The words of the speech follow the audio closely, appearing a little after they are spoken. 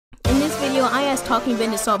video, I asked Talking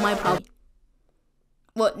Ben to solve my problem.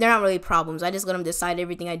 Well, they're not really problems. I just let them decide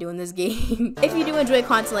everything I do in this game. If you do enjoy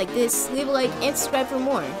content like this, leave a like and subscribe for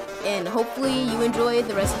more. And hopefully you enjoy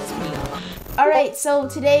the rest of this video. Alright, so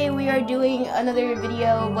today we are doing another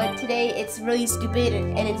video, but today it's really stupid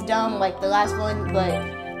and it's dumb like the last one,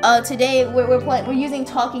 but today we're using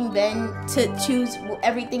Talking Ben to choose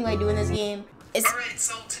everything I do in this game. Alright,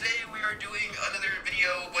 so today we are doing another video,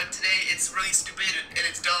 but today it's really stupid and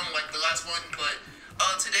it's dumb like the last one, but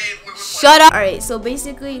today we're Shut up! Alright, so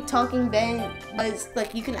basically Talking Ben was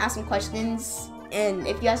like, you can ask him questions, and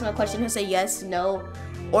if you ask him a question, he'll say yes, no,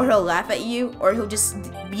 or he'll laugh at you, or he'll just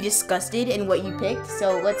be disgusted in what you picked.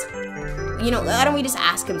 So let's, why don't we just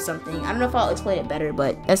ask him something? I don't know if I'll explain it better,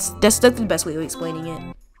 but that's the best way of explaining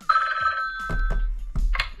it.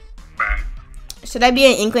 Should I be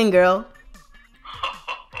an inkling girl?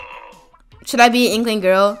 Should I be an inkling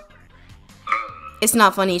girl? It's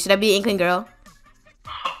not funny. Should I be an inkling girl?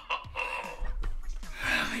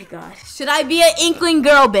 Oh my god. Should I be an inkling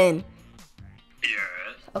girl, Ben? Yes.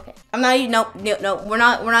 Okay. I'm not even, no. We're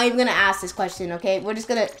not even gonna ask this question, okay? We're just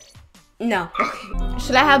gonna, no. Okay.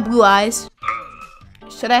 Should I have blue eyes?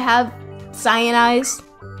 Should I have cyan eyes?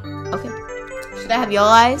 Okay. Should I have yellow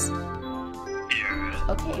eyes? Yes.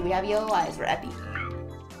 Okay, we have yellow eyes. We're epic.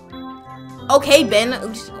 Okay,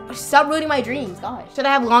 Ben, stop ruining my dreams. Gosh. Should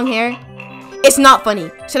I have long hair? It's not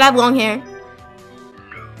funny. Should I have long hair?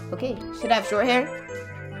 Okay. Should I have short hair?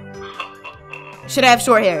 Should I have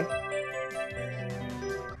short hair?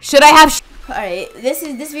 Should I have? Alright, this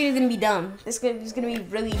video is gonna be dumb. This is gonna be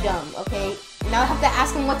really dumb. Okay. Now I have to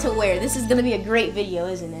ask him what to wear. This is gonna be a great video,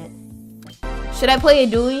 isn't it? Should I play a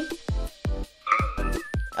dually?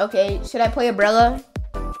 Okay. Should I play umbrella?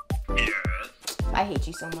 I hate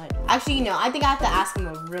you so much. Actually, no. I think I have to ask him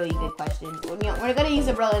a really good question. We're gonna use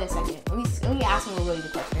umbrella in a second. Let me ask him a really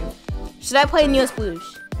good question. Should I play Neo Sploosh?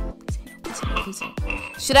 Please say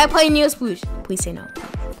no. Should I play Neo Sploosh? Please say no.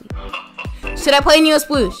 Please. Should I play Neo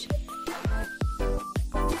Sploosh?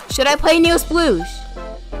 Should I play Neo Sploosh?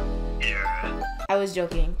 Yes. I was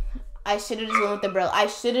joking. I should have just went with the umbrella. I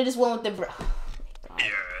should have just went with the umbrella.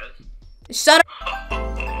 Yes. Shut up.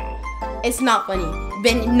 It's not funny.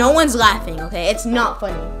 Ben, no one's laughing, okay? It's not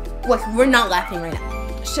funny. Look, we're not laughing right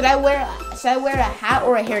now. Should I wear a hat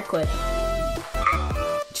or a hair clip?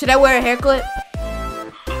 Should I wear a hair clip?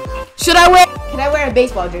 Can I wear a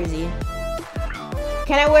baseball jersey?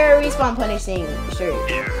 Can I wear a Respawn Punishing shirt?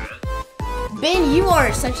 Yes. Ben, you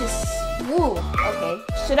are such a woo. Okay.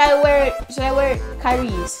 Should I wear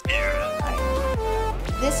Kyrie's? Yes.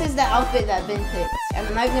 Alright. This is the outfit that Ben picked. And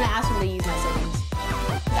I'm not even gonna ask him to use my settings.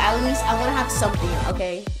 At least I want to have something,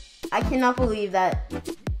 okay? I cannot believe that.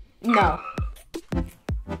 No.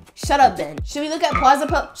 Shut up, Ben. Should we look at Plaza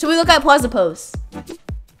posts?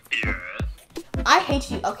 Yes. I hate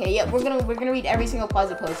you. Okay, yeah, we're gonna read every single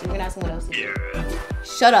Plaza post, and we're gonna ask him what else to do.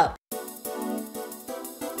 Yes. Shut up.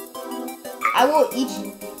 I will eat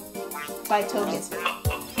you by tokens.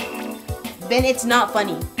 Ben, it's not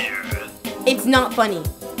funny. Yes. It's not funny.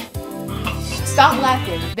 Stop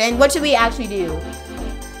laughing. Ben, what should we actually do?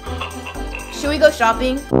 Should we go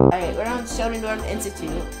shopping? Alright, we're on Sheldon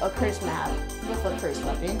Institute, a curse map with a curse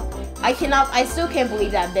weapon. I still can't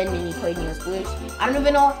believe that Ben made me play Neo Sploosh. I don't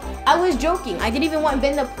even know, I was joking. I didn't even want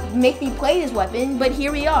Ben to make me play this weapon, but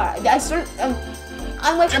here we are.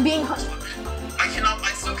 I'm being... I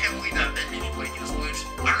still can't believe that Ben made me play Neo Sploosh.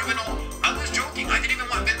 I don't even know, I was joking. I didn't even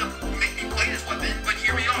want Ben to make me play this weapon, but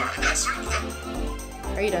here we are.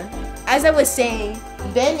 Are you done? As I was saying,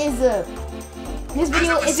 Ben is this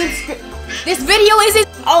video isn't.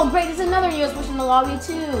 Oh great, there's another Neo Sploosh in the lobby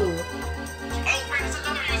too.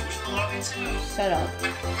 Shut up.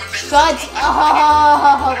 Shut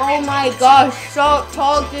up. Oh my gosh. Stop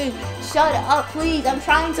talking. Shut up, please. I'm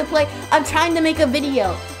trying to play. I'm trying to make a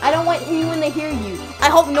video. I don't want anyone to hear you. I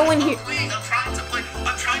hope no one hears. Please, I'm trying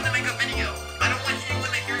to make a video. I don't want anyone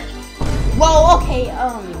to hear you. Whoa, okay,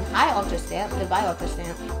 hi Ultra Stamp. Goodbye, Ultra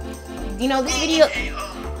Stamp. You know, this video. Okay,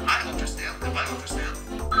 hi Ultra Stamp. Goodbye, Ultra Stamp.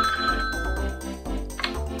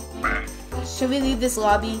 Should we leave this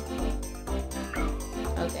lobby?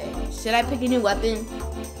 Okay. Should I pick a new weapon?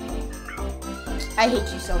 I hate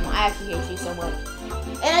you so much. I actually hate you so much.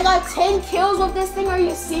 And I got 10 kills with this thing. Are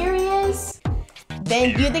you serious?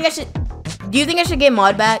 Ben, do you think I should get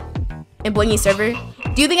mod back and Blingy server?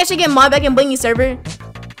 Do you think I should get mod back and Blingy server?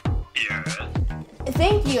 Yes.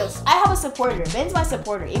 Thank you. I have a supporter. Ben's my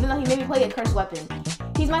supporter, even though he made me play a cursed weapon.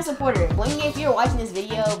 He's my supporter. Blingy, if you're watching this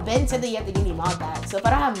video, Ben said that you have to give me mod back. So if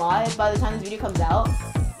I don't have mod by the time this video comes out,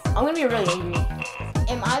 I'm gonna be really angry.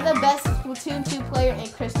 Am I the best Splatoon 2 player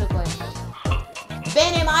and Crystal player?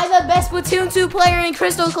 Ben, am I the best Splatoon 2 player in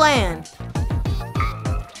Crystal Clan?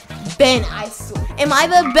 Ben, I swear. Am I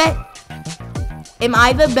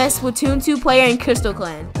the best Splatoon 2 player in Crystal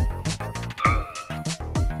Clan?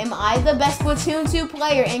 Am I the best Splatoon 2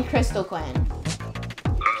 player in Crystal Clan?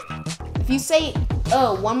 If you say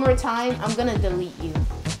one more time, I'm gonna delete you.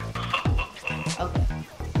 Okay.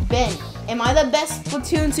 Ben, am I the best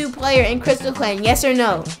Splatoon 2 player in Crystal Clan? Yes or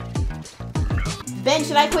no? Ben,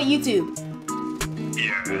 should I quit YouTube?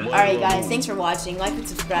 Yeah. Alright guys, thanks for watching. Like and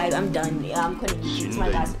subscribe. I'm done. Yeah, I'm quitting. It's my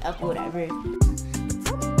last upload ever.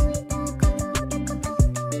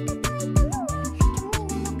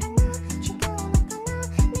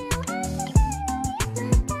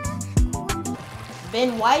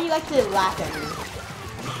 Ben, why do you like to laugh at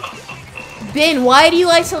me? Ben, why do you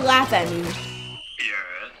like to laugh at me?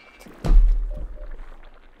 Yeah.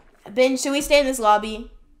 Ben, should we stay in this lobby?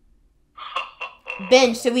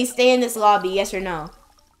 Ben, should we stay in this lobby? Yes or no?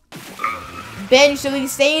 Ben, should we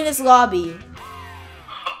stay in this lobby?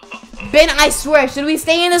 Ben, I swear, should we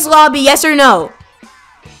stay in this lobby? Yes or no?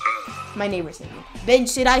 My neighbor's saying. Ben,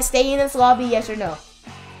 should I stay in this lobby? Yes or no?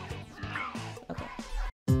 Okay.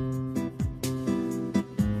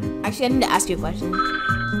 Actually, I need to ask you a question.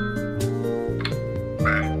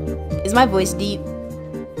 Is my voice deep?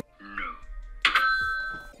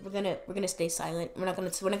 We're gonna stay silent. We're not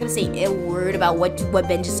gonna say a word about what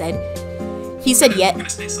Ben just said. He said yes. We're gonna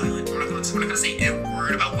stay silent. We're not gonna say a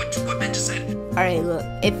word about what Ben just said. Alright, look.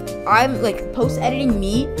 If I'm like post editing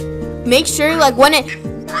me, make sure like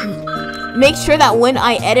make sure that when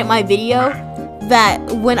I edit my video, that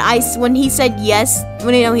when he said yes,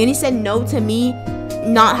 when he said no to me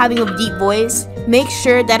not having a deep voice, make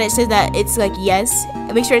sure that it says that it's like yes.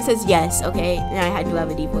 Make sure it says yes, okay? And I had to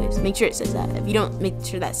have a deep voice. Make sure it says that. If you don't make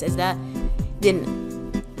sure that says that, then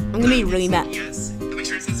I'm gonna be really mad. Yes. Make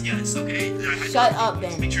sure it says yes, okay? Shut up,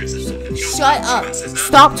 Ben. Make sure it says that. Shut up.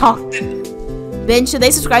 Stop talking. Ben, should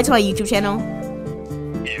they subscribe to my YouTube channel?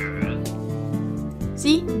 Yeah.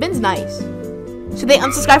 See? Ben's nice. Should they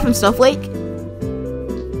unsubscribe from Snowflake?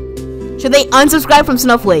 Should they unsubscribe from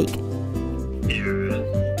Snowflake?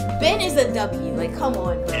 Yeah. Ben is a W. Like, come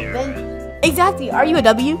on, bro. Ben. Exactly. Are you a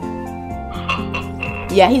W?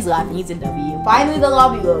 Yeah, he's laughing. He's a W. Finally, the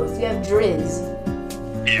lobby loads. We have Driz.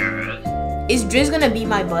 Yeah. Is Driz gonna beat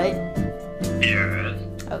my butt? Yeah.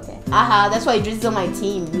 Okay. Aha, that's why Driz is on my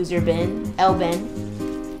team, loser Ben. Ben.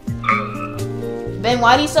 Ben,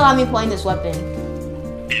 why do you still have me playing this weapon?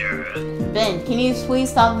 Yeah. Ben, can you please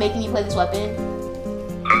stop making me play this weapon?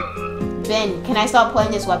 Ben, can I stop playing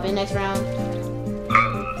this weapon next round?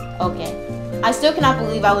 Okay. I still cannot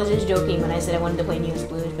believe I was just joking when I said I wanted to play Neo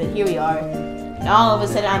Sploosh, but here we are. Now all of a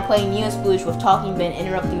sudden I'm playing Neo Sploosh with Talking Ben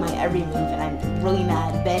interrupting my every move, and I'm really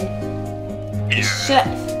mad. Ben, should I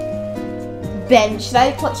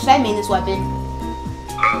main this weapon?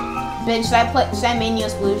 Ben, should I main Neo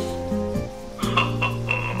Sploosh?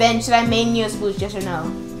 Ben, should I main Neo Sploosh, yes or no?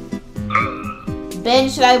 Ben,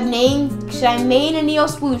 should I main a Neo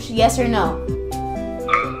Sploosh, yes or no?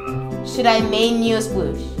 Should I main Neo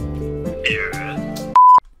Sploosh? Yeah.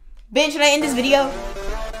 Ben, should I end this video?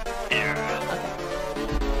 Yeah. Okay.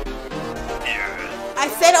 Yeah. I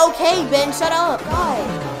said okay, Ben, shut up.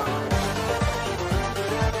 God.